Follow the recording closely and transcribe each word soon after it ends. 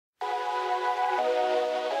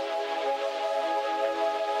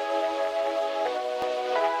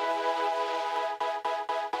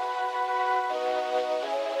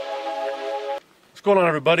What's going on,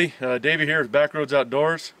 everybody? Davey here with Backroads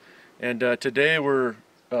Outdoors, and today we're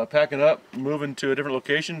packing up, moving to a different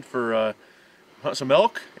location for hunt some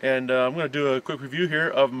elk, and I'm going to do a quick review here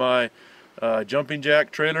of my jumping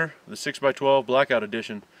jack trailer, the 6x12 Blackout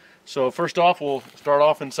Edition. So first off, we'll start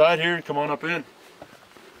off inside here and come on up in.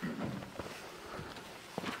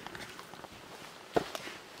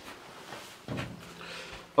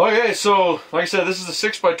 Okay, so like I said, this is the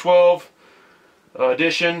 6x12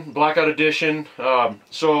 edition, Blackout Edition.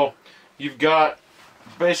 So you've got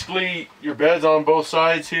basically your beds on both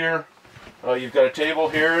sides here. You've got a table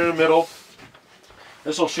here in the middle.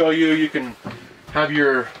 This will show you, you can have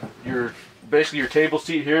your basically your table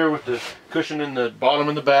seat here with the cushion in the bottom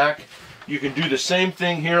and the back. You can do the same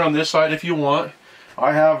thing here on this side if you want.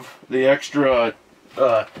 I have the extra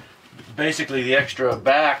basically the extra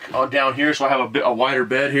back on down here, so I have a wider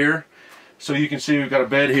bed here. So you can see we've got a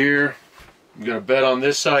bed here. We've got a bed on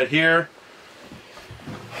this side here.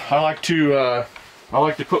 I like to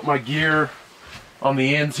put my gear on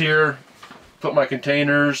the ends here, put my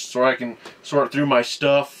containers so I can sort through my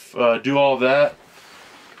stuff, do all of that.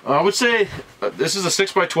 I would say this is a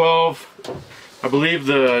 6x12. I believe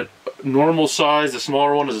the normal size, the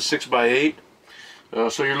smaller one, is a 6x8.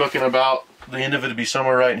 So you're looking about the end of it to be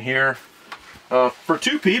somewhere right in here. For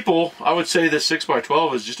two people, I would say this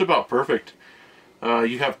 6x12 is just about perfect.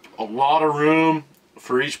 You have a lot of room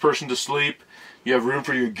for each person to sleep. You have room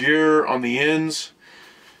for your gear on the ends.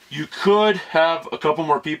 You could have a couple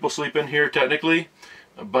more people sleep in here technically,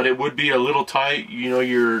 but it would be a little tight. You know,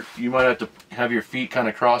 you might have to have your feet kind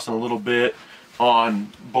of crossing a little bit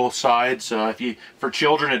on both sides. For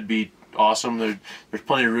children, it'd be awesome. There's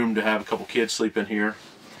plenty of room to have a couple kids sleep in here.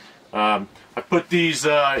 I put these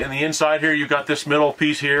in the inside here. You've got this middle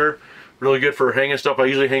piece here. Really good for hanging stuff. I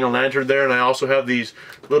usually hang a lantern there, and I also have these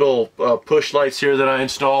little push lights here that I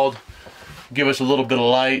installed. Give us a little bit of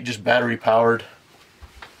light, just battery powered.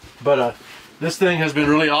 But this thing has been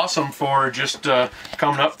really awesome for just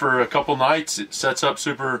coming up for a couple nights. It sets up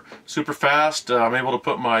super fast. I'm able to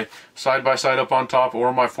put my side-by-side up on top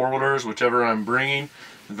or my four-wheelers, whichever I'm bringing.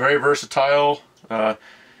 Very versatile.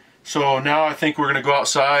 So now I think we're going to go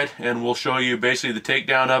outside and we'll show you basically the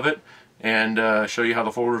takedown of it and show you how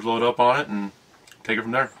the four-wheelers load up on it and take it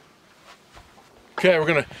from there. Okay, we're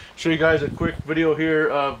going to show you guys a quick video here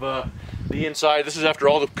of the inside. This is after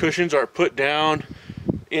all the cushions are put down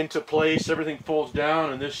into place. Everything folds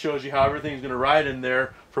down, and this shows you how everything's going to ride in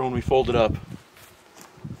there for when we fold it up.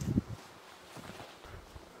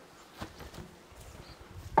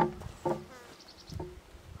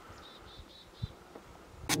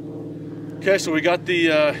 Okay, so we got the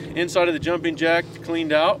inside of the jumping jack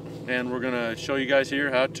cleaned out, and we're going to show you guys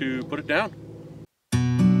here how to put it down.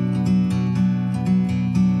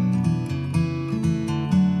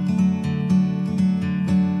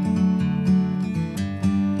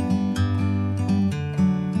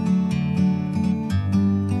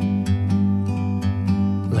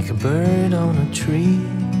 Like a bird on a tree,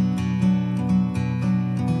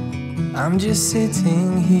 I'm just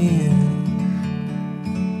sitting here.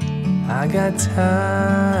 I got time,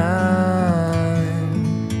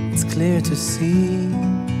 it's clear to see.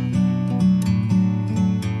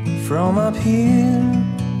 From up here,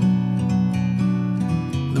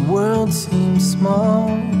 the world seems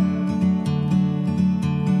small.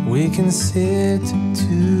 We can sit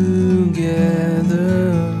together.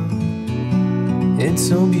 It's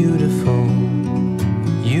so beautiful,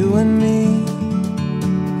 you and me.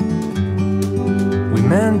 We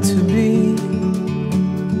meant to be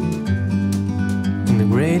in the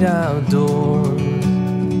great outdoors,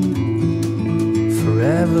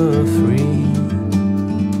 forever free.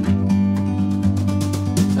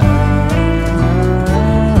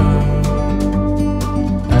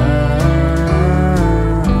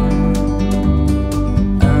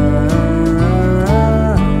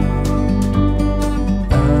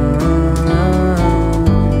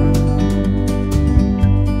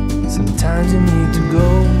 Sometimes you need to go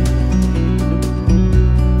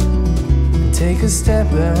and take a step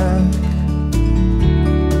back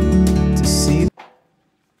to see.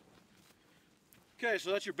 Okay,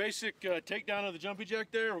 so that's your basic takedown of the jumping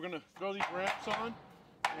jack there. We're going to throw these ramps on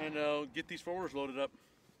and get these forwards loaded up.